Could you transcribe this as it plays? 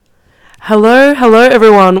Hello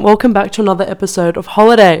everyone. Welcome back to another episode of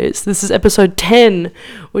Holidays. This is episode 10,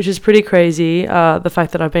 which is pretty crazy. The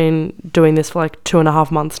fact that I've been doing this for like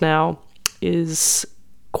 2.5 months now is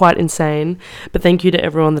quite insane. But thank you to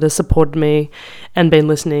everyone that has supported me and been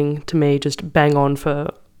listening to me just bang on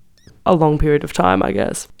for a long period of time, I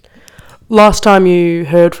guess. Last time you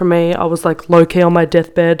heard from me, I was like low-key on my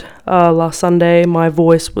deathbed last Sunday. My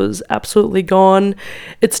voice was absolutely gone.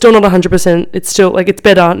 It's still not 100%. It's still, like, it's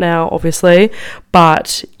better now, obviously.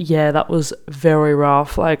 But, yeah, that was very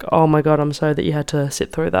rough. Like, oh my God, I'm sorry that you had to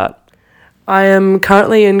sit through that. I am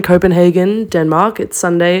currently in Copenhagen, Denmark. It's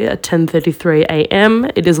Sunday at 10:33 a.m.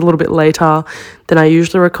 It is a little bit later than I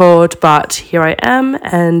usually record, but here I am.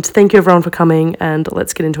 And thank you, everyone, for coming. And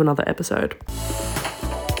let's get into another episode.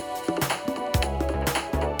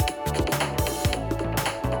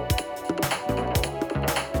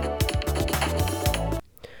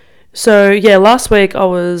 So, yeah, last week I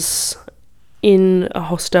was in a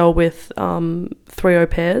hostel with three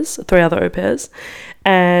other au pairs,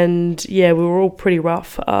 and, yeah, we were all pretty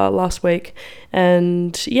rough last week,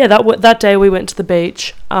 and, yeah, that day we went to the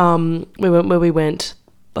beach. We went where we went,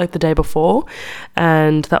 like, the day before,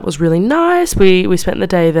 and that was really nice. We spent the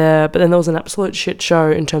day there, but then there was an absolute shit show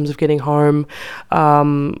in terms of getting home.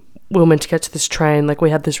 We were meant to catch this train, like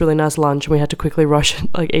we had this really nice lunch and we had to quickly rush and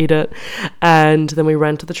like eat it, and then we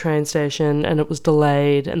ran to the train station and it was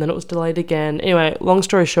delayed, and then it was delayed again. Anyway, long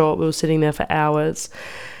story short, we were sitting there for hours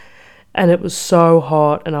and it was so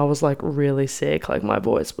hot and I was like really sick, like my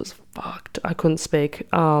voice was fucked. I couldn't speak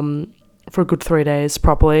for a good 3 days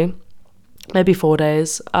properly, maybe 4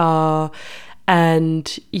 days,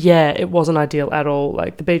 and yeah, it wasn't ideal at all.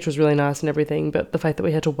 Like the beach was really nice and everything, but the fact that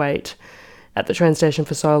we had to wait at the train station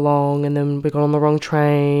for so long, and then we got on the wrong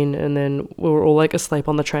train, and then we were all like asleep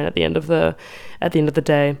on the train at the end of the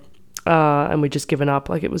day, and we'd just given up.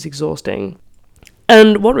 Like it was exhausting.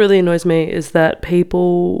 And what really annoys me is that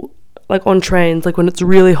people, like on trains, like when it's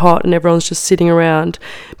really hot and everyone's just sitting around,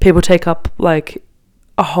 people take up like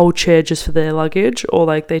a whole chair just for their luggage, or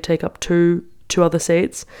like they take up two other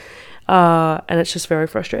seats, and it's just very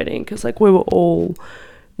frustrating because like we were all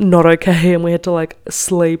not okay and we had to like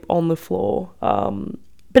sleep on the floor.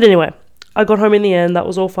 But anyway, I got home in the end. That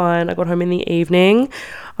was all fine. I got home in the evening.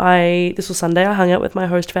 This was Sunday. I hung out with my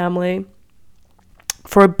host family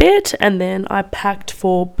for a bit, and then I packed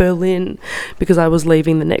for Berlin because I was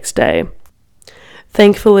leaving the next day.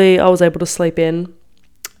 Thankfully, I was able to sleep in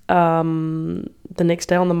the next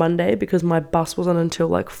day on the Monday because my bus wasn't until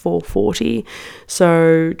like 4:40.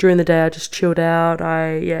 So during the day I just chilled out.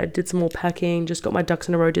 I did some more packing, just got my ducks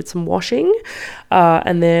in a row, did some washing,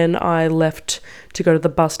 and then I left to go to the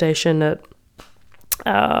bus station at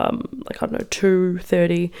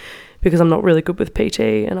 2:30 because I'm not really good with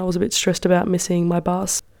PT and I was a bit stressed about missing my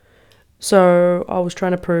bus. So I was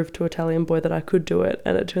trying to prove to Italian boy that I could do it,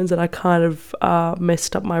 and it turns out I kind of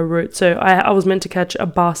messed up my route. So I was meant to catch a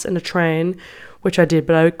bus and a train, which I did,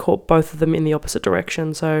 but I caught both of them in the opposite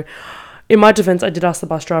direction. So in my defense, I did ask the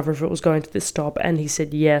bus driver if it was going to this stop, and he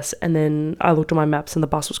said yes. And then I looked at my maps and the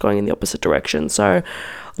bus was going in the opposite direction. So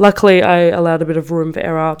luckily I allowed a bit of room for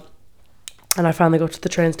error, and I finally got to the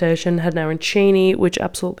train station, had an arancini, which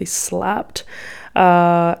absolutely slapped.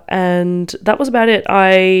 And that was about it.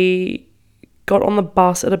 I got on the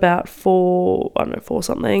bus at about 4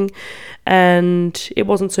 something, and it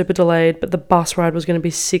wasn't super delayed, but the bus ride was going to be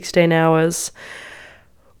 16 hours,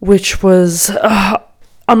 which was,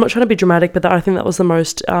 I'm not trying to be dramatic, but I think that was the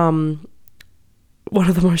most, one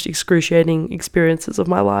of the most excruciating experiences of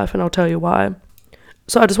my life, and I'll tell you why.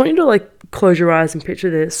 So I just want you to like close your eyes and picture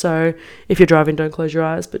this. So if you're driving, don't close your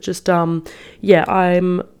eyes, but just, I'm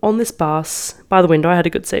on this bus by the window. I had a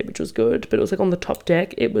good seat, which was good, but it was like on the top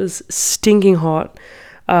deck. It was stinking hot,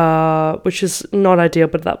 which is not ideal,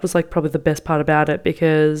 but that was like probably the best part about it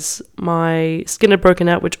because my skin had broken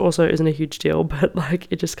out, which also isn't a huge deal, but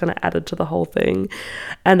like it just kind of added to the whole thing.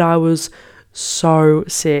 And I was so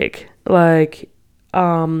sick. Like,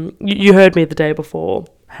 you heard me the day before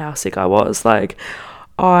how sick I was. Like,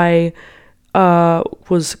 I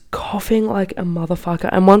was coughing like a motherfucker,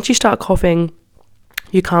 and once you start coughing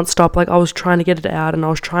you can't stop. Like I was trying to get it out and I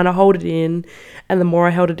was trying to hold it in, and the more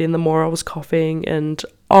I held it in the more I was coughing, and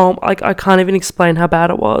like I can't even explain how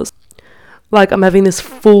bad it was. Like I'm having this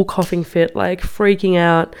full coughing fit, like freaking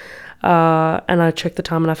out, and I checked the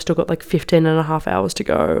time and I've still got like 15 and a half hours to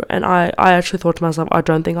go, and I actually thought to myself, I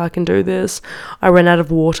don't think I can do this. I ran out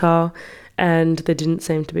of water and there didn't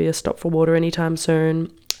seem to be a stop for water anytime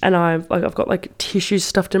soon, and I've got like tissues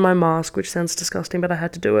stuffed in my mask, which sounds disgusting, but I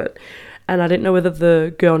had to do it. And I didn't know whether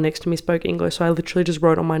the girl next to me spoke English, so I literally just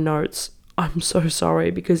wrote on my notes, I'm so sorry,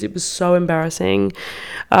 because it was so embarrassing.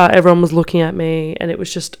 Everyone was looking at me, and it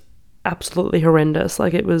was just absolutely horrendous.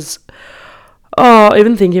 Like, it was, oh,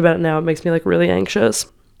 even thinking about it now, it makes me like really anxious.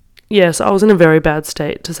 Yes, I was in a very bad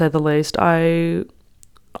state, to say the least. I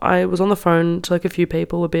was on the phone to like a few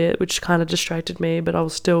people a bit, which kind of distracted me, but I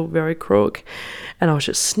was still very crook, and I was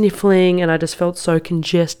just sniffling, and I just felt so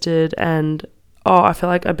congested, and I feel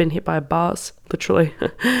like I've been hit by a bus, literally.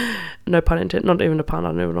 No pun intended, not even a pun, I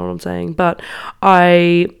don't even know what I'm saying. But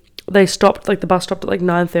they stopped, like the bus stopped at like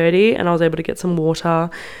 9:30, and I was able to get some water,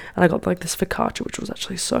 and I got like this focaccia, which was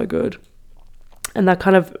actually so good. And that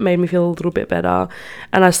kind of made me feel a little bit better.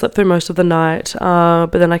 And I slept through most of the night,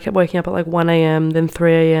 but then I kept waking up at like 1 a.m, then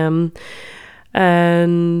 3 a.m.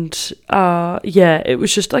 And it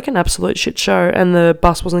was just like an absolute shit show. And the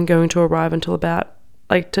bus wasn't going to arrive until about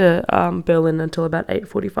to Berlin until about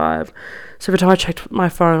 8:45. So every time I checked my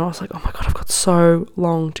phone, I was like, oh my God, I've got so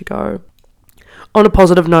long to go. On a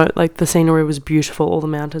positive note, like the scenery was beautiful, all the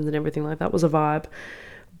mountains and everything like that was a vibe.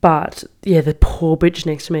 But yeah, the poor bitch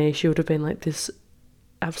next to me, she would have been like this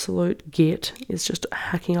absolute git, is just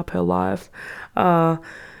hacking up her life.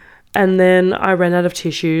 And then I ran out of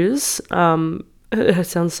tissues. It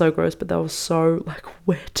sounds so gross, but they were so like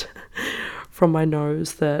wet from my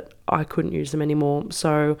nose that I couldn't use them anymore.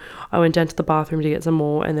 So I went down to the bathroom to get some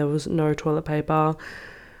more, and there was no toilet paper.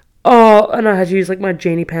 Oh, and I had to use like my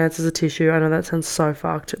genie pants as a tissue. I know that sounds so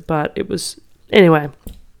fucked, but it was... Anyway,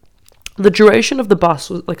 the duration of the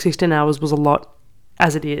bus was like 16 hours, was a lot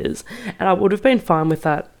as it is, and I would have been fine with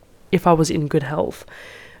that if I was in good health.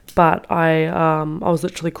 But I was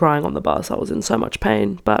literally crying on the bus. I was in so much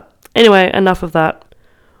pain. But anyway, enough of that.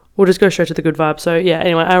 We'll just go straight to the good vibe. So yeah,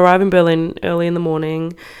 anyway, I arrive in Berlin early in the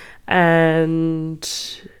morning, and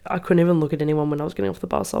I couldn't even look at anyone when I was getting off the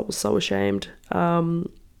bus. I was so ashamed.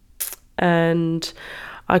 And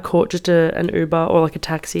I caught just an Uber or like a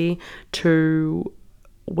taxi to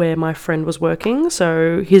where my friend was working.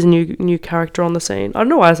 So he's a new character on the scene. I don't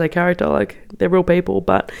know why I say character, like they're real people,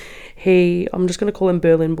 but I'm just going to call him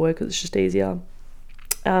Berlin Boy because it's just easier.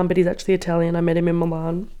 But he's actually Italian. I met him in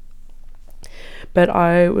Milan. But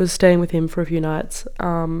I was staying with him for a few nights.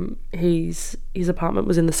 His apartment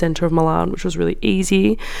was in the centre of Milan, which was really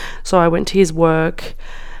easy. So I went to his work,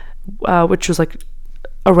 which was like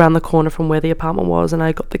around the corner from where the apartment was, and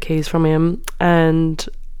I got the keys from him, and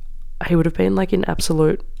he would have been like in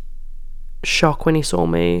absolute shock when he saw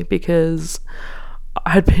me, because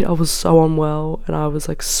I was so unwell, and I was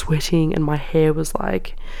like sweating, and my hair was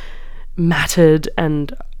like matted,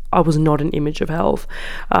 and I was not an image of health.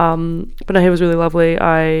 But no, he was really lovely.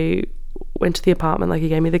 I went to the apartment, like he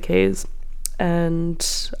gave me the keys,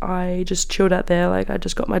 and I just chilled out there. Like I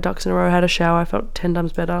just got my ducks in a row, had a shower. I felt 10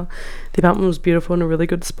 times better. The apartment was beautiful in a really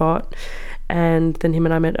good spot. And then him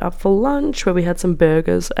and I met up for lunch, where we had some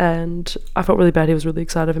burgers, and I felt really bad. He was really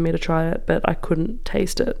excited for me to try it, but I couldn't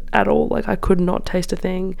taste it at all. Like I could not taste a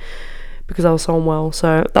thing because I was so unwell.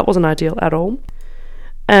 So that wasn't ideal at all.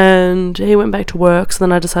 And he went back to work, so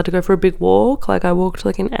then I decided to go for a big walk. Like I walked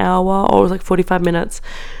like an hour, or it was like 45 minutes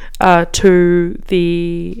to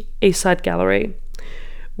the East Side Gallery,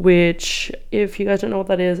 which, if you guys don't know what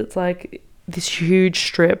that is, it's like this huge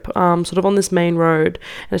strip sort of on this main road,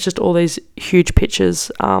 and it's just all these huge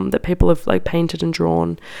pictures that people have like painted and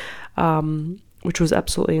drawn, which was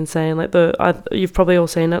absolutely insane. Like you've probably all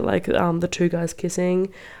seen it, like the two guys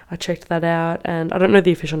kissing. I checked that out, and I don't know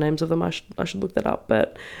the official names of them. I should look that up,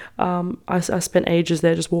 but I spent ages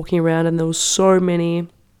there just walking around, and there was so many,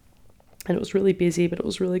 and it was really busy, but it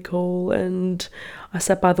was really cool. And I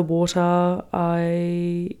sat by the water.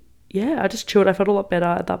 I just chilled. I felt a lot better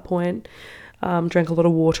at that point. Drank a lot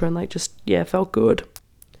of water, and like just felt good.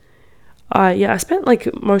 I spent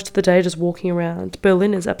like most of the day just walking around.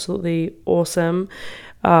 Berlin is absolutely awesome.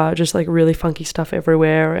 Just like really funky stuff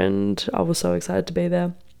everywhere, and I was so excited to be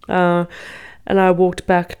there. And I walked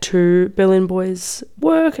back to Berlin Boy's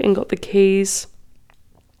work and got the keys,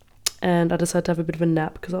 and I decided to have a bit of a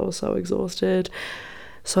nap because I was so exhausted.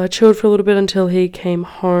 So I chilled for a little bit until he came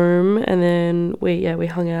home, and then we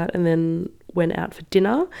hung out and then went out for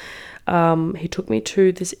dinner. He took me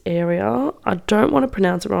to this area. I don't want to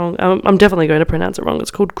pronounce it wrong. I'm definitely going to pronounce it wrong.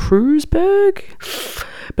 It's called Kreuzberg,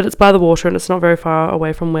 but it's by the water, and it's not very far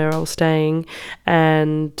away from where I was staying.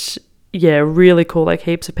 And yeah, really cool, like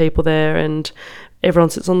heaps of people there, and everyone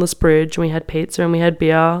sits on this bridge, and we had pizza and we had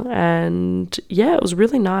beer, and yeah, it was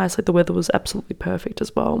really nice. Like the weather was absolutely perfect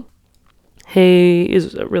as well. He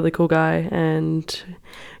is a really cool guy, and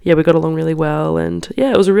yeah, we got along really well, and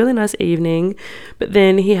yeah, it was a really nice evening. But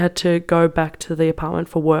then he had to go back to the apartment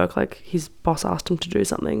for work, like his boss asked him to do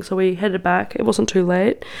something, so we headed back. It wasn't too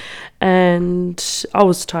late, and I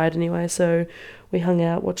was tired anyway, so we hung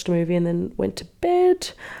out, watched a movie, and then went to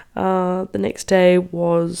bed. The next day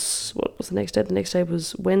was, what was the next day? The next day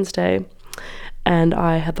was Wednesday, and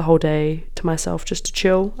I had the whole day to myself just to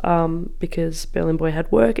chill, because Berlin Boy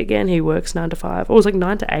had work again. He works 9 to 5. It was like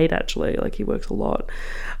 9 to 8 actually, like he works a lot.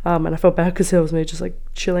 And I felt bad because it was me just like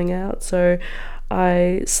chilling out. So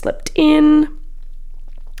I slept in.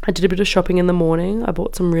 I did a bit of shopping in the morning. I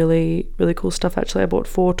bought some really, really cool stuff actually. I bought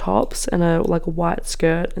 4 tops and a white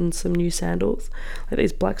skirt and some new sandals, like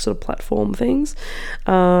these black sort of platform things.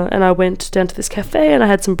 And I went down to this cafe and I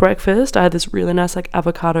had some breakfast. I had this really nice like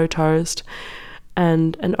avocado toast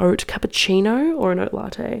and an oat cappuccino or an oat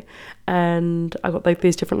latte, and I got like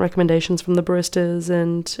these different recommendations from the baristas,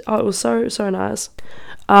 and it was so nice.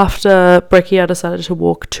 After brekkie, I decided to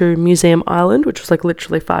walk to Museum Island, which was like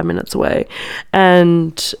literally 5 minutes away,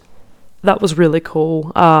 and that was really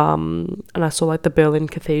cool. And I saw like the Berlin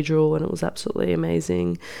Cathedral, and it was absolutely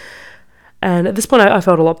amazing. And at this point, I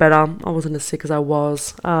felt a lot better. I wasn't as sick as I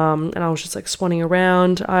was. And I was just like swanning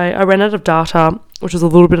around. I ran out of data, which was a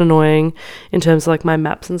little bit annoying in terms of like my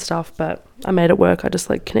maps and stuff, but I made it work. I just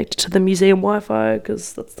like connected to the museum Wi-Fi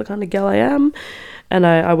because that's the kind of gal I am. And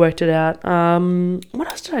I worked it out. What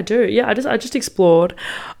else did I do? Yeah, I just explored.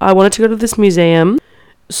 I wanted to go to this museum.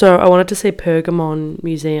 So I wanted to see Pergamon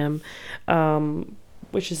Museum,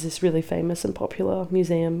 which is this really famous and popular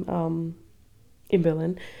museum in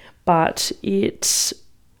Berlin. But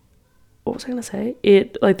what was I going to say?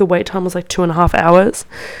 Like the wait time was like 2.5 hours.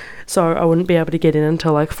 So I wouldn't be able to get in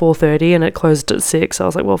until like 4:30, and it closed at 6. So I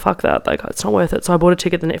was like, well, fuck that. Like, it's not worth it. So I bought a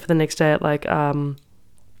ticket for the next day at like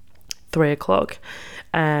 3 o'clock.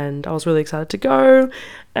 And I was really excited to go.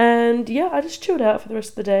 And yeah, I just chilled out for the rest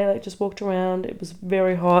of the day, like just walked around. It was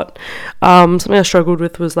very hot. Something I struggled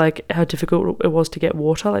with was like how difficult it was to get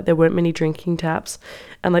water. Like there weren't many drinking taps,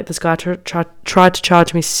 and like this guy tried to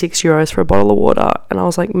charge me €6 for a bottle of water, and I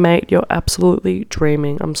was like, mate, you're absolutely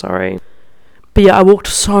dreaming. I'm sorry. But yeah, I walked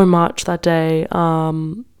so much that day,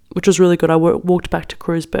 which was really good. I walked back to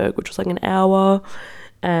Kreuzberg, which was like an hour,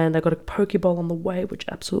 and I got a poke bowl on the way, which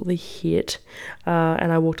absolutely hit.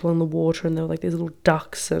 And I walked along the water, and there were like these little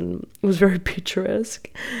ducks, and it was very picturesque.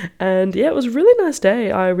 And yeah, it was a really nice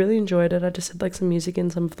day. I really enjoyed it. I just had like some music in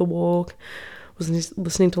some of the walk. Was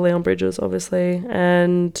listening to Leon Bridges, obviously.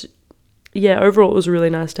 And yeah, overall it was a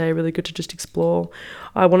really nice day. Really good to just explore.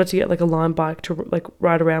 I wanted to get like a Lime bike to like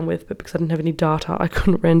ride around with, but because I didn't have any data, I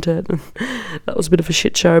couldn't rent it. That was a bit of a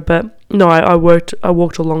shit show. But no, I walked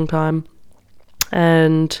a long time.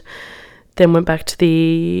 And then went back to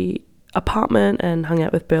the apartment and hung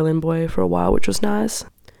out with Berlin Boy for a while, which was nice.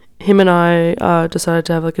 Him and I decided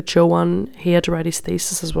to have like a chill one. He had to write his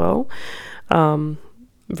thesis as well.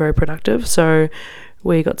 Very productive. So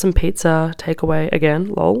we got some pizza, takeaway again,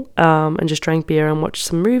 lol, and just drank beer and watched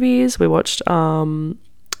some movies. We watched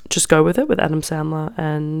Just Go With It with Adam Sandler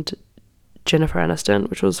and Jennifer Aniston,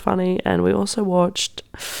 which was funny. And we also watched,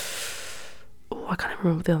 I can't even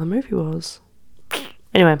remember what the other movie was.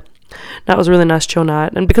 Anyway, that was a really nice chill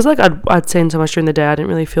night. And because like I'd seen so much during the day, I didn't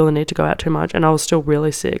really feel the need to go out too much, and I was still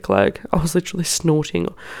really sick. Like I was literally snorting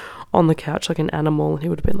on the couch like an animal, and he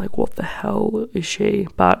would have been like, what the hell is she?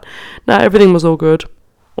 But no, everything was all good.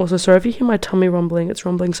 Also, sorry if you hear my tummy rumbling. It's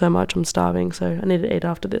rumbling so much, I'm starving, so I need to eat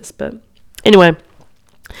after this. But anyway,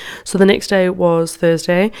 so the next day was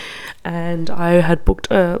Thursday, and I had booked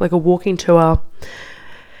a walking tour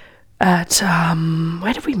at,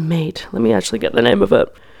 where did we meet? Let me actually get the name of it.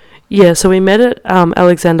 Yeah, so we met at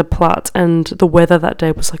Alexanderplatz, and the weather that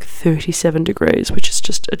day was like 37 degrees, which is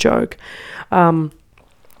just a joke.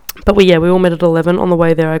 But we all met at 11. On the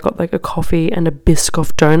way there, I got like a coffee and a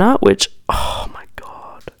Biscoff donut, which, oh my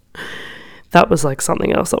God, that was like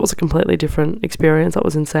something else. That was a completely different experience. That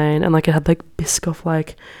was insane. And like it had like Biscoff,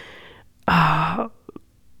 like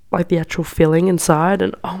the actual filling inside,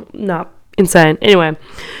 and insane. Anyway,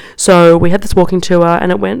 so we had this walking tour,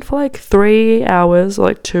 and it went for like 3 hours,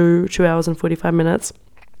 like 2 hours and 45 minutes.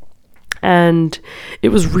 And it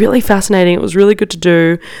was really fascinating. It was really good to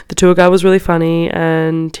do. The tour guide was really funny,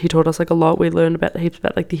 and he taught us like a lot. We learned heaps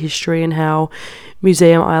about like the history and how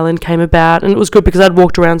Museum Island came about. And it was good because I'd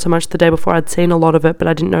walked around so much the day before. I'd seen a lot of it, but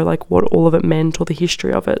I didn't know like what all of it meant or the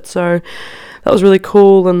history of it. So that was really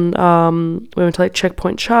cool. And we went to like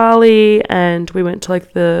Checkpoint Charlie, and we went to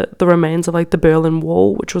like the remains of like the Berlin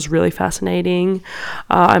Wall, which was really fascinating.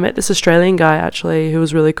 I met this Australian guy actually who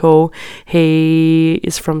was really cool. He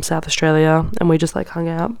is from South Australia, Australia, and we just like hung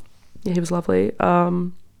out. Yeah, he was lovely.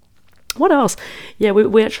 What else? Yeah,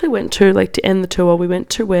 we actually went to, like, to end the tour, we went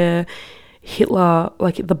to where Hitler,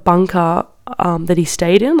 like the bunker that he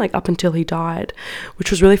stayed in, like up until he died,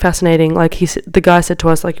 which was really fascinating. Like the guy said to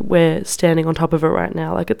us, like, we're standing on top of it right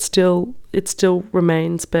now, like it still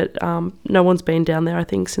remains, but no one's been down there, I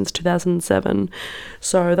think, since 2007.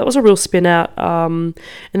 So that was a real spin out. And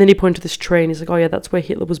then he pointed to this tree and he's like, oh yeah, that's where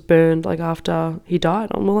Hitler was burned, like after he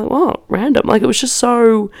died. And we're like, wow, random. Like, it was just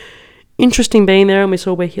so interesting being there, and we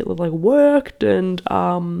saw where Hitler like worked, and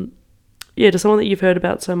to someone that you've heard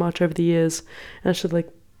about so much over the years, and actually like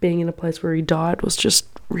being in a place where he died was just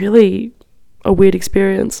really a weird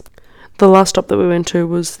experience. The last stop that we went to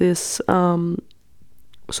was this sort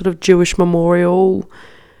of Jewish memorial.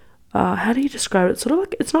 How do you describe it? It's sort of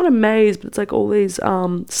like, it's not a maze, but it's like all these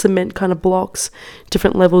cement kind of blocks,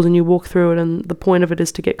 different levels, and you walk through it, and the point of it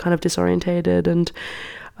is to get kind of disorientated, and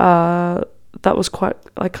that was quite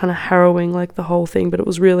like kind of harrowing, like the whole thing, but it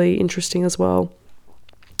was really interesting as well.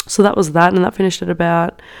 So that was that, and that finished at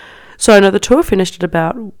about, so no, the tour finished at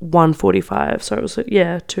about 1:45, so it was,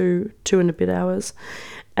 yeah, two and a bit hours.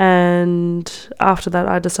 And after that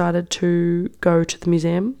I decided to go to the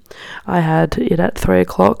museum. I had it at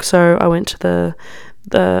 3:00, so I went to the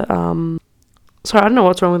sorry, I don't know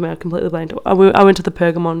what's wrong with me, I completely blanked. I went to the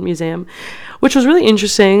Pergamon Museum, which was really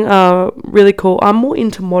interesting, really cool. I'm more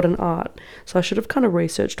into modern art, so I should have kind of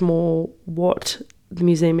researched more what the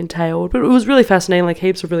museum entailed, but it was really fascinating, like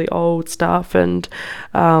heaps of really old stuff and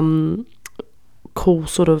cool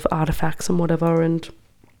sort of artifacts and whatever. And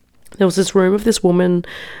there was this room of this woman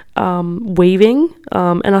weaving,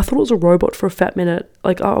 and I thought it was a robot for a fat minute.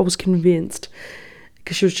 Like, I was convinced,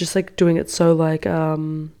 because she was just like doing it so like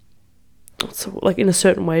in a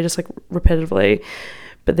certain way, just like repetitively.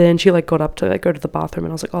 But then she like got up to like go to the bathroom,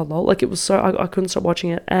 and I was like, oh lol, like it was so, I couldn't stop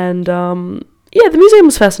watching it. And yeah, the museum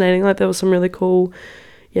was fascinating. Like, there was some really cool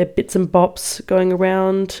bits and bops going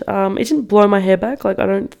around. It didn't blow my hair back. Like, I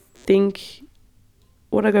don't think,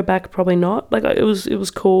 would I go back? Probably not. Like, it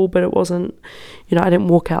was cool, but it wasn't, I didn't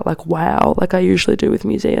walk out like wow, like I usually do with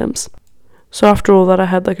museums. So after all that, I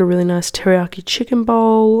had like a really nice teriyaki chicken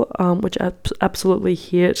bowl, which absolutely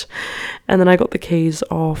hit. And then I got the keys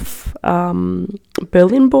off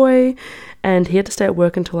Berlin boy, and he had to stay at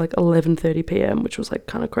work until like 11:30 p.m, which was like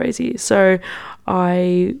kind of crazy. So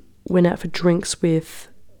I went out for drinks with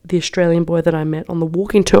the Australian boy that I met on the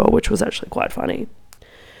walking tour, which was actually quite funny.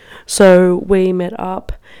 So we met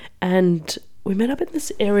up, and we met up in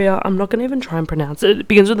this area. I'm not going to even try and pronounce it. It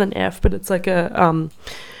begins with an F, but it's like a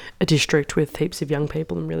district with heaps of young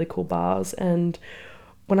people and really cool bars. And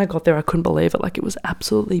when I got there, I couldn't believe it. Like, it was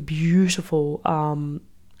absolutely beautiful.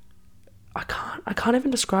 I can't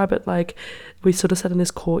even describe it. Like, we sort of sat in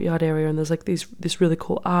this courtyard area, and there's like this really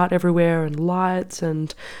cool art everywhere and lights,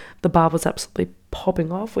 and the bar was absolutely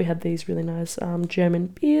popping off. We had these really nice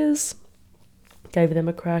German beers. Gave them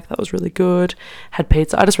a crack. That was really good. Had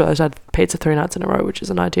pizza. I just realized I had pizza 3 nights in a row, which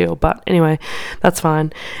isn't ideal, but anyway, that's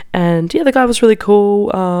fine. And yeah, the guy was really cool.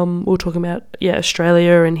 We were talking about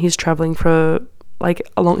Australia, and he's traveling for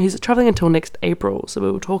he's traveling until next April, so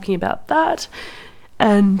we were talking about that,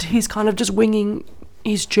 and he's kind of just winging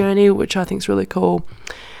his journey, which I think is really cool.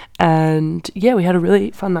 And yeah, we had a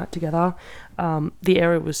really fun night together. The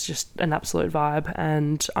area was just an absolute vibe,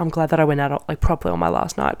 and I'm glad that I went out like properly on my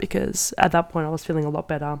last night, because at that point I was feeling a lot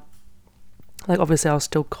better. Like, obviously I was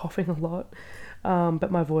still coughing a lot,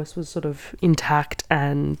 but my voice was sort of intact,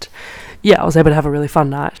 and yeah, I was able to have a really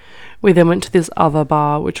fun night. We then went to this other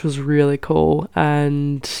bar, which was really cool,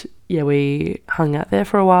 and yeah, we hung out there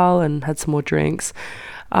for a while and had some more drinks.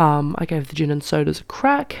 I gave the gin and sodas a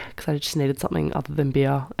crack, because I just needed something other than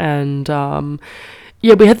beer. And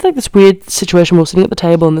yeah, we had like this weird situation. We were sitting at the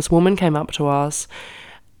table, and this woman came up to us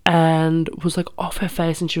and was like off her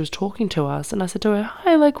face, and she was talking to us. And I said to her,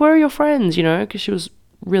 hi, like, where are your friends? Because she was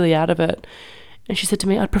really out of it. And she said to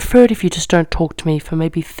me, I'd prefer it if you just don't talk to me for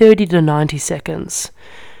maybe 30 to 90 seconds.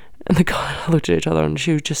 And the guy and I looked at each other, and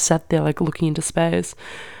she just sat there like looking into space.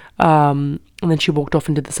 And then she walked off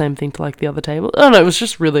and did the same thing to like the other table. I don't know, it was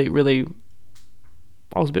just really, really,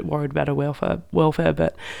 I was a bit worried about her welfare,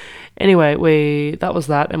 but anyway, that was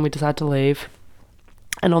that, and we decided to leave.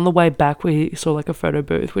 And on the way back, we saw like a photo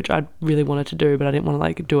booth, which I really wanted to do, but I didn't want to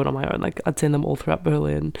like do it on my own. Like, I'd seen them all throughout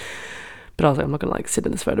Berlin, but I was like, I'm not gonna like sit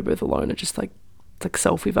in this photo booth alone and just like, it's like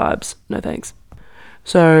selfie vibes. No thanks.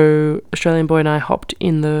 So Australian boy and I hopped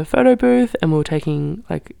in the photo booth, and we were taking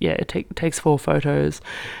like, it takes 4 photos,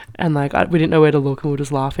 and like we didn't know where to look, and we were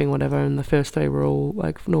just laughing, whatever. And the first 3 were all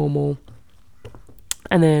like normal.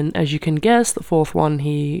 And then, as you can guess, the 4th one,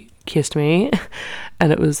 he kissed me.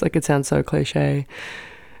 And it was like, it sounds so cliche,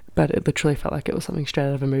 but it literally felt like it was something straight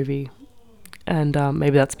out of a movie. And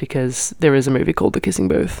maybe that's because there is a movie called The Kissing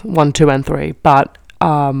Booth 1, 2 and 3, but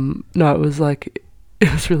no, it was like,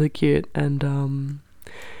 it was really cute. And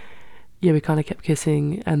yeah, we kind of kept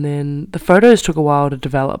kissing, and then the photos took a while to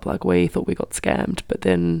develop. Like, we thought we got scammed, but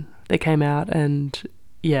then they came out, and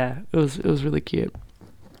yeah, it was really cute.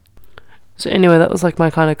 So anyway, that was like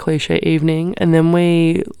my kind of cliche evening, and then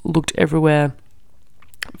we looked everywhere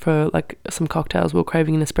for like some cocktails. We were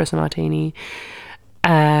craving an espresso martini,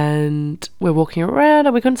 and we're walking around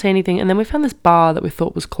and we couldn't see anything, and then we found this bar that we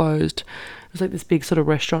thought was closed. It was like this big sort of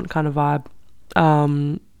restaurant kind of vibe,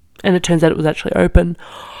 and it turns out it was actually open.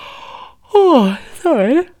 Oh,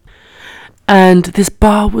 sorry. And this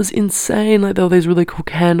bar was insane. Like, there were these really cool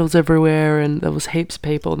candles everywhere, and there was heaps of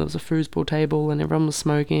people, and there was a foosball table, and everyone was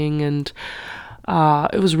smoking, and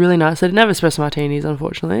it was really nice. They didn't have espresso martinis,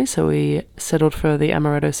 unfortunately, so we settled for the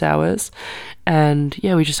amaretto sours. And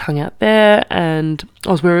yeah, we just hung out there, and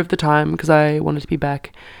I was wary of the time because I wanted to be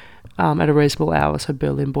back at a reasonable hour so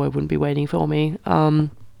Berlin boy wouldn't be waiting for me.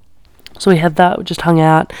 So we had that, we just hung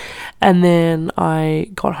out, and then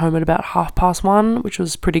I got home at about 1:30, which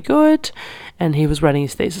was pretty good, and he was writing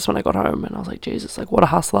his thesis when I got home, and I was like, Jesus, like, what a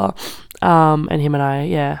hustler. And him and I,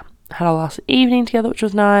 yeah, had our last evening together, which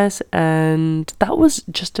was nice, and that was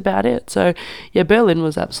just about it. So yeah, Berlin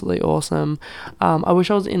was absolutely awesome. I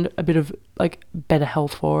wish I was in a bit of like better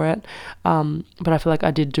health for it, but I feel like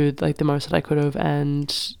I did do like the most that I could have,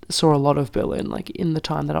 and saw a lot of Berlin like in the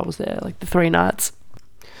time that I was there, like the 3 nights.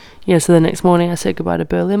 Yeah, so the next morning I said goodbye to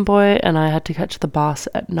Berlin boy, and I had to catch the bus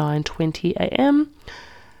at 9:20 a.m.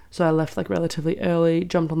 So I left like relatively early,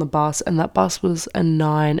 jumped on the bus, and that bus was a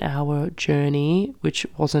 9-hour journey, which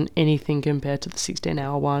wasn't anything compared to the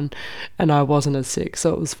 16-hour one, and I wasn't as sick,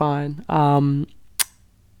 so it was fine.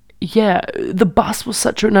 Yeah, the bus was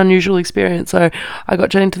such an unusual experience. So I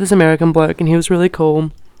got chatting to this American bloke, and he was really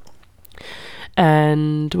cool.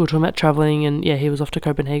 And we were talking about traveling, and yeah, he was off to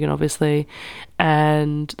Copenhagen, obviously,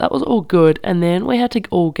 and that was all good. And then we had to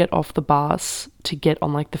all get off the bus to get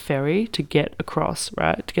on like the ferry to get across,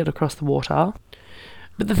 right, to get across the water.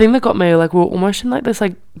 But the thing that got me, like, we were almost in like this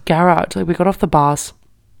like garage. Like, we got off the bus,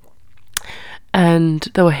 and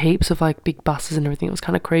there were heaps of like big buses and everything. It was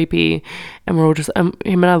kind of creepy, and we're all just him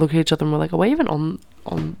and I looked at each other and we're like, are we even on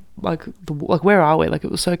like where are we? Like,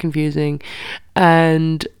 it was so confusing.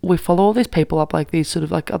 And we follow all these people up like these sort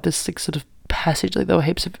of like up this like, sort of passage. Like, there were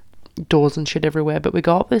heaps of doors and shit everywhere, but we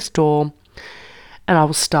go up this door, and I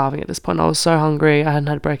was starving at this point. I was so hungry. I hadn't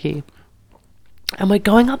had brekkie, and we're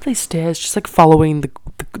going up these stairs just like following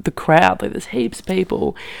the crowd. Like, there's heaps of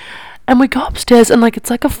people. And we go upstairs, and like it's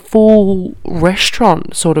like a full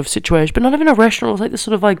restaurant sort of situation, but not even a restaurant. It was like this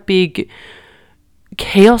sort of like big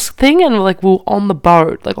kiosk thing, and like we're on the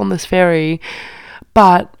boat, like on this ferry,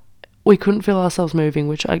 but we couldn't feel ourselves moving,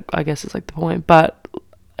 which I guess is like the point. But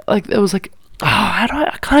like it was like, oh,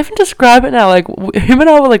 I can't even describe it now. Like, him and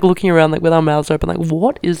I were like looking around like with our mouths open, like,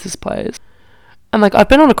 what is this place? And like, I've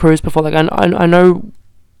been on a cruise before, like I know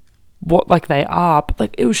what like they are, but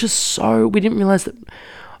like it was just so, we didn't realize that.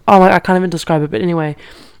 Oh, like, I can't even describe it, but anyway.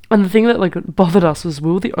 And the thing that like bothered us was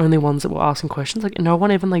we were the only ones that were asking questions. Like, no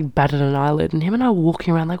one even like batted an eyelid, and him and I were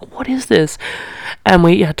walking around like, what is this? And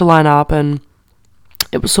we had to line up, and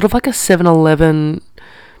it was sort of like a 7-Eleven,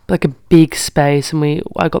 like a big space, and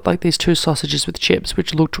I got like these 2 sausages with chips,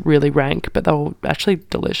 which looked really rank, but they were actually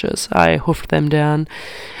delicious. I hoofed them down,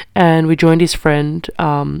 and we joined his friend,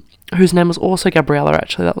 whose name was also Gabriella,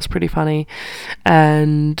 actually. That was pretty funny.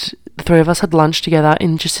 And the 3 of us had lunch together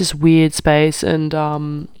in just this weird space, and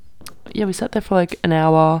yeah, we sat there for like an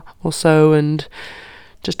hour or so and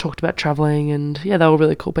just talked about traveling, and yeah, they were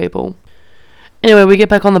really cool people. Anyway, we get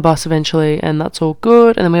back on the bus eventually, and that's all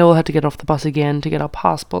good, and then we all had to get off the bus again to get our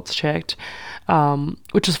passports checked,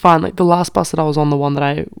 which was fine. Like, the last bus that I was on, the one that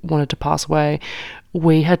I wanted to pass away,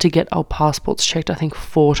 we had to get our passports checked, I think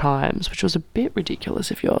 4 times, which was a bit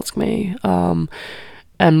ridiculous if you ask me.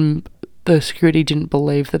 And the security didn't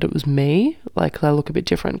believe that it was me. Like, they look a bit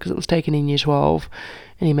different because it was taken in year 12,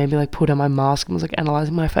 and he made me like put on my mask and was like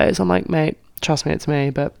analysing my face. I'm like, mate, trust me, it's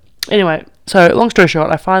me. But anyway, so long story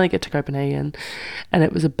short, I finally get to Copenhagen, and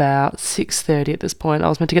it was about 6:30 at this point. I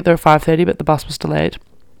was meant to get there at 5:30, but the bus was delayed.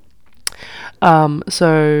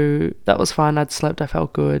 So that was fine. I'd slept, I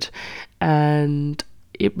felt good, and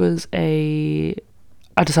it was I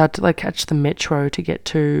decided to like catch the metro to get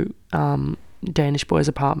to Danish boy's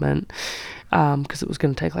apartment, because it was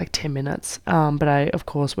going to take like 10 minutes, but I of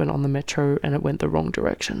course went on the metro and it went the wrong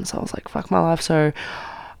direction, so I was like, fuck my life. So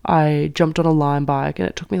I jumped on a Lime bike, and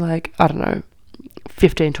it took me like, I don't know,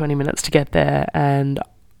 15-20 minutes to get there, and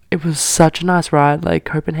it was such a nice ride. Like,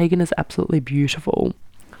 Copenhagen is absolutely beautiful.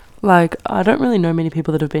 Like, I don't really know many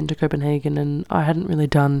people that have been to Copenhagen, and I hadn't really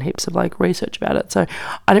done heaps of like research about it, so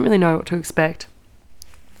I didn't really know what to expect,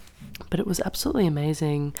 but it was absolutely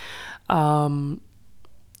amazing.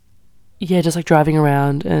 Just like driving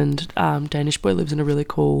around, and Danish boy lives in a really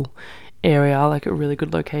cool area, like a really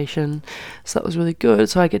good location, so that was really good.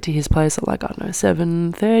 So I get to his place at like, I don't know,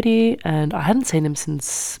 7:30, and I hadn't seen him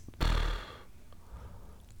since,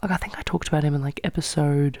 like, I think I talked about him in like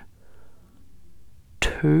episode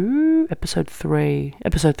 3 I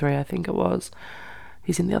think it was.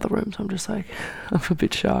 He's in the other room, so I'm just like, I'm a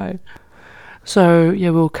bit shy. So yeah,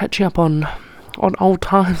 we were catching up on old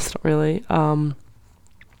times, not really.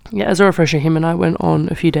 As a refresher, him and I went on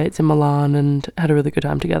a few dates in Milan and had a really good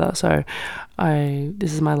time together. So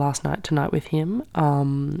this is my last night tonight with him.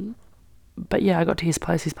 But yeah, I got to his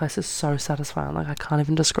place. His place is so satisfying. Like, I can't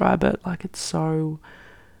even describe it. Like, it's so,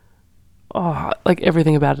 like,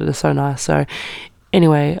 everything about it is so nice. So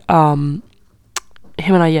anyway, him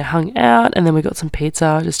and I hung out, and then we got some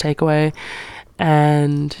pizza, just takeaway,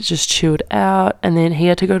 and just chilled out. And then he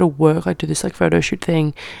had to go to work, like do this like photo shoot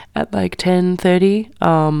thing at like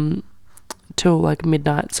 10:30 till like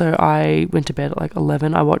midnight. So I went to bed at like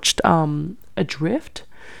 11. I watched Adrift,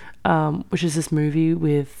 which is this movie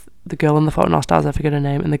with the girl in The Fault in Our Stars, I forget her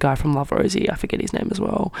name, and the guy from Love Rosie, I forget his name as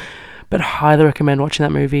well, but highly recommend watching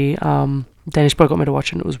that movie. Danish boy got me to watch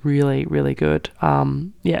it, and it was really, really good.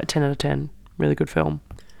 10 out of 10, really good film.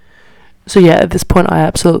 So yeah, at this point I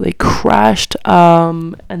absolutely crashed,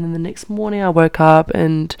 and then the next morning I woke up,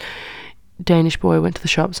 and Danish boy went to the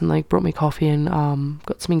shops and like brought me coffee and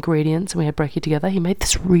got some ingredients, and we had brekkie together. He made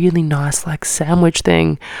this really nice like sandwich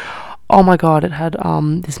thing. Oh my god, it had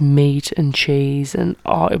this meat and cheese, and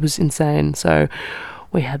it was insane. So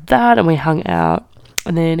we had that, and we hung out,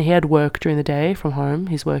 and then he had work during the day from home.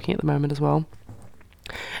 He's working at the moment as well.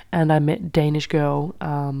 And I met Danish girl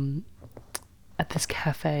at this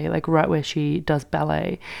cafe, like right where she does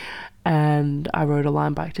ballet, and I rode a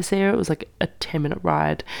line bike to see her. It was like a 10-minute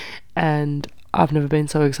ride, and I've never been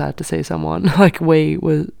so excited to see someone. Like, we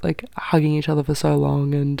were like hugging each other for so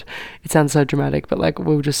long, and it sounds so dramatic, but like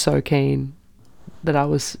we were just so keen that I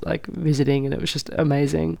was like visiting, and it was just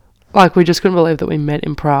amazing. Like, we just couldn't believe that we met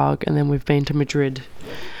in Prague, and then we've been to Madrid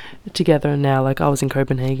together, and now like I was in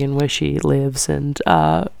Copenhagen where she lives, and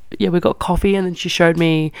we got coffee, and then she showed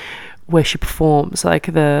me where she performs,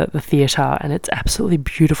 like the theatre, and it's absolutely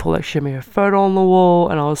beautiful. Like, she showed me her photo on the wall,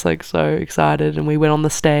 and I was like so excited, and we went on the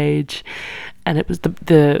stage, and it was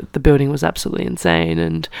the building was absolutely insane,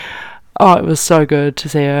 and it was so good to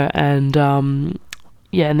see her. And and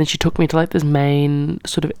then she took me to like this main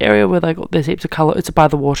sort of area where like there's heaps of colour, it's by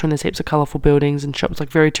the water, and there's heaps of colourful buildings and shops, like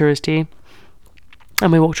very touristy,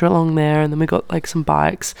 and we walked her along there, and then we got like some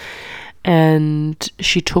bikes, and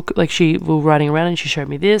we were riding around, and she showed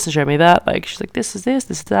me this and showed me that, like she's like, this is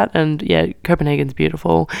this is that, and Copenhagen's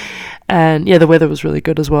beautiful, and the weather was really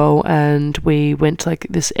good as well. And we went to like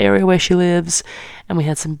this area where she lives, and we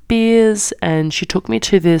had some beers, and she took me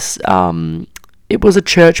to this it was a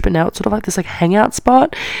church, but now it's sort of like this like hangout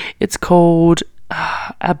spot. It's called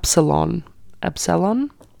Absalon,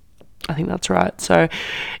 I think that's right. So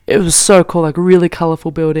it was so cool, like really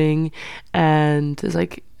colourful building, and there's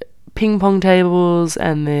like ping pong tables,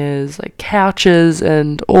 and there's like couches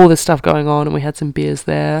and all this stuff going on, and we had some beers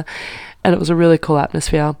there, and it was a really cool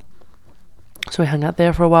atmosphere. So we hung out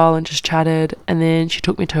there for a while and just chatted, and then she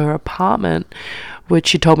took me to her apartment, which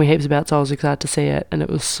she told me heaps about, so I was excited to see it, and it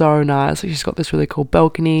was so nice. Like, she's got this really cool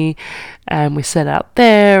balcony, and we sat out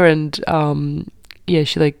there, and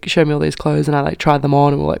she like showed me all these clothes, and I like tried them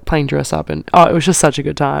on, and we were like playing dress up, and it was just such a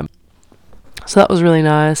good time. So that was really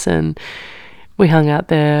nice, and we hung out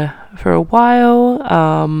there for a while.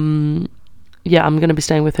 I'm going to be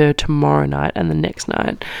staying with her tomorrow night and the next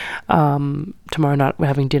night. Tomorrow night we're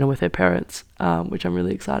having dinner with her parents, which I'm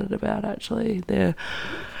really excited about, actually.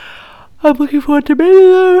 I'm looking forward to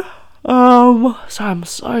meeting them. So I'm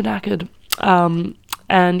so knackered.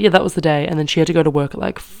 That was the day, and then she had to go to work at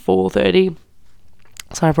like 4:30.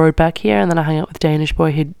 So I rode back here, and then I hung out with Danish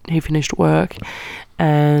boy. He finished work,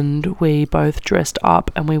 and we both dressed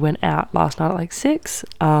up, and we went out last night at like 6.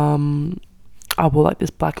 I wore like this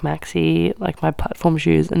black maxi, like my platform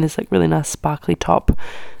shoes, and this like really nice sparkly top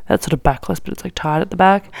that's sort of backless, but it's like tied at the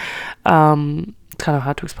back. It's kind of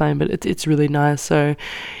hard to explain, but it's really nice. So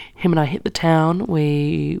him and I hit the town.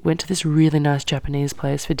 We went to this really nice Japanese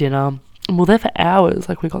place for dinner, and we were there for hours.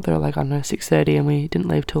 Like, we got there at like, I don't know, 6:30, and we didn't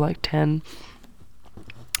leave till like 10,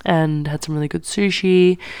 and had some really good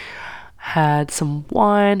sushi. had some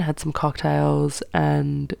wine, had some cocktails,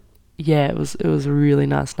 and yeah, it was a really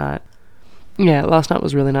nice night. Yeah, last night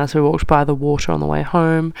was really nice. We walked by the water on the way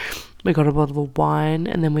home. We got a bottle of wine,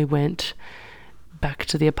 and then we went back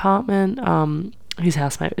to the apartment. His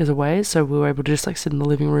housemate is away, so we were able to just like sit in the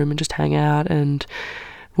living room and just hang out, and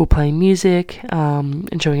we were playing music,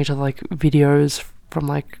 and showing each other like videos from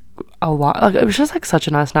like a lot. Like, it was just like such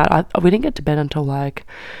a nice night. We didn't get to bed until like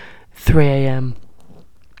 3 a.m.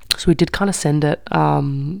 So we did kind of send it,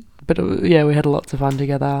 but yeah, we had lots of fun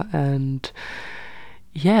together, and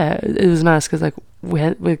yeah, it was nice because like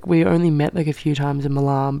we only met like a few times in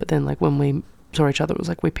Milan, but then like when we saw each other, it was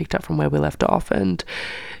like we picked up from where we left off, and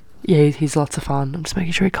yeah, he's lots of fun. I'm just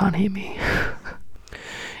making sure he can't hear me.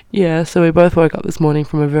 Yeah, so we both woke up this morning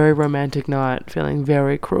from a very romantic night, feeling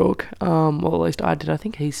very crook. Well, at least I did. I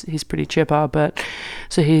think he's pretty chipper, but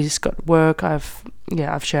so he's got work. I've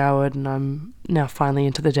showered, and I'm now finally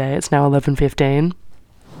into the day. It's now 11:15,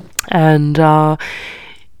 and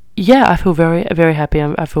yeah, I feel very, very happy.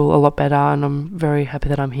 I feel a lot better, and I'm very happy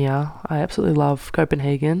that I'm here. I absolutely love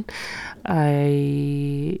Copenhagen.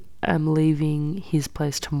 I am leaving his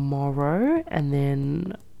place tomorrow, and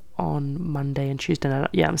then on Monday and Tuesday night,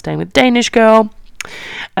 yeah, I'm staying with Danish girl,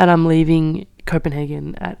 and I'm leaving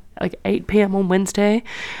Copenhagen at like 8 p.m. on Wednesday,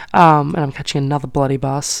 and I'm catching another bloody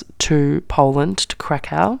bus to Poland, to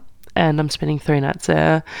Krakow, and I'm spending 3 nights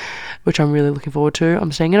there, which I'm really looking forward to.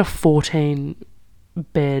 I'm staying in a 14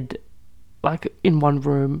 bed, like in one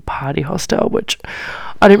room party hostel, which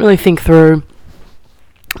I didn't really think through,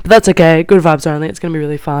 but that's okay. Good vibes only. It's gonna be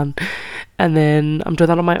really fun. And then I'm doing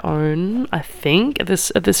that on my own, I think, at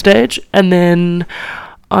this stage. And then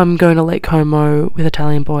I'm going to Lake Como with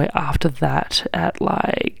Italian Boy after that at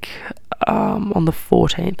like on the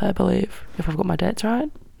 14th, I believe, if I've got my dates right.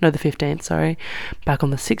 No, the 15th, sorry. Back on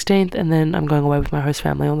the 16th, and then I'm going away with my host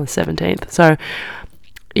family on the 17th. So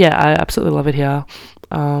yeah, I absolutely love it here.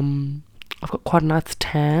 I've got quite a nice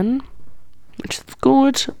tan, which is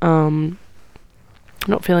good.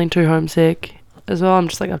 Not feeling too homesick as well. I'm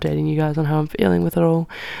just like updating you guys on how I'm feeling with it all.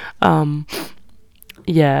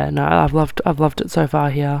 Yeah, no, I've loved it so far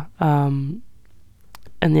here. And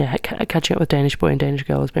yeah, catching up with Danish Boy and Danish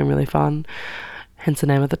Girl has been really fun, hence the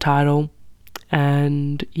name of the title.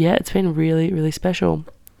 And yeah, it's been really, really special.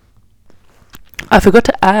 I forgot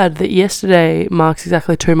to add that yesterday marks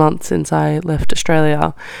exactly 2 months since I left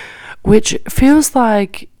Australia, which feels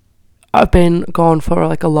like I've been gone for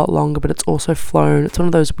like a lot longer, but it's also flown. It's one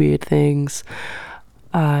of those weird things.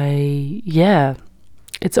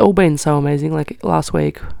 It's all been so amazing. Like last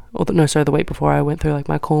week, the week before, I went through like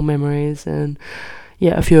my core memories, and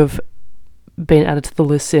yeah, a few have been added to the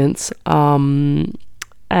list since. And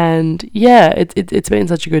yeah, it's been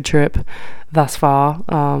such a good trip thus far.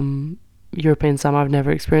 European summer, I've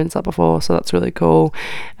never experienced that before, so that's really cool.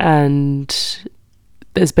 And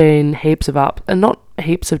there's been heaps of up and not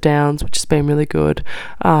heaps of downs, which has been really good.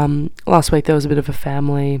 Last week there was a bit of a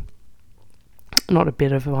family, not a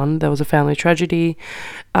bit of one, there was a family tragedy,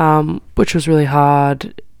 which was really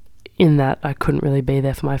hard in that I couldn't really be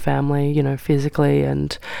there for my family, you know, physically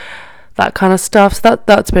and that kind of stuff. So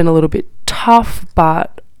that's been a little bit tough,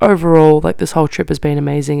 but overall, like, this whole trip has been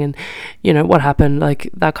amazing. And, you know, what happened, like,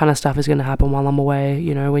 that kind of stuff is going to happen while I'm away.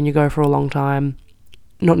 You know, when you go for a long time,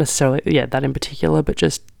 not necessarily, that in particular, but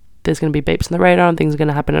just there's going to be beeps in the radar, and things are going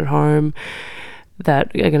to happen at home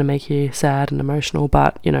that are going to make you sad and emotional,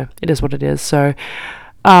 but, you know, it is what it is. So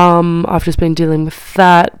I've just been dealing with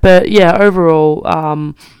that. But yeah,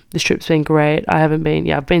 overall, this trip's been great. I've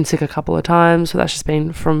been sick a couple of times, so that's just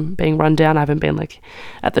been from being run down. I haven't been like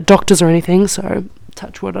at the doctor's or anything, so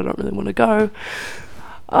touch wood, I don't really want to go.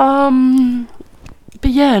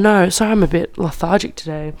 But yeah, no, so I'm a bit lethargic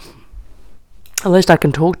today. At least I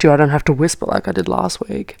can talk to you. I don't have to whisper like I did last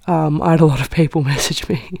week. I had a lot of people message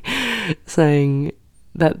me saying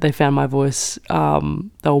that they found my voice, they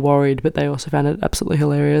were worried, but they also found it absolutely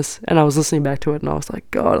hilarious. And I was listening back to it, and I was like,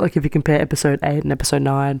 God, like, if you compare episode 8 and episode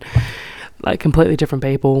 9, like, completely different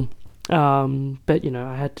people. But, you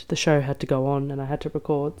know, the show had to go on, and I had to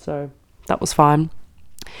record, so that was fine.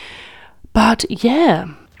 But yeah,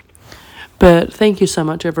 but thank you so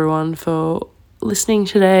much, everyone, for listening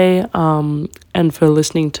today, and for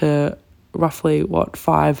listening to roughly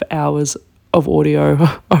 5 hours of audio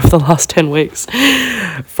over the last 10 weeks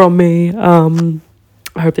from me.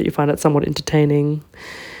 I hope that you find it somewhat entertaining.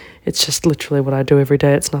 It's just literally what I do every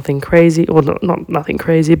day. It's nothing crazy, or not nothing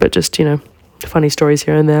crazy, but just, you know, funny stories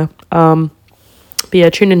here and there. But yeah,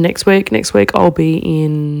 tune in next week. Next week I'll be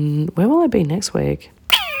in, where will I be next week?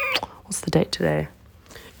 What's the date today?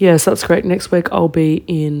 Yes, that's correct. Next week I'll be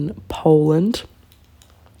in Poland.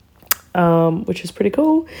 which is pretty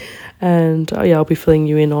cool. And yeah, I'll be filling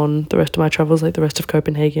you in on the rest of my travels, like the rest of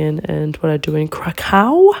Copenhagen and what I do in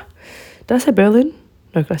Krakow. Did I say Berlin?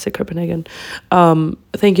 No, I said Copenhagen.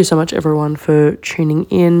 Thank you so much, everyone, for tuning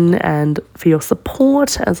in and for your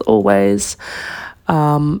support, as always.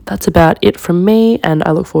 That's about it from me, and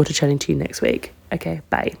I look forward to chatting to you next week. Okay,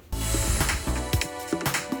 bye.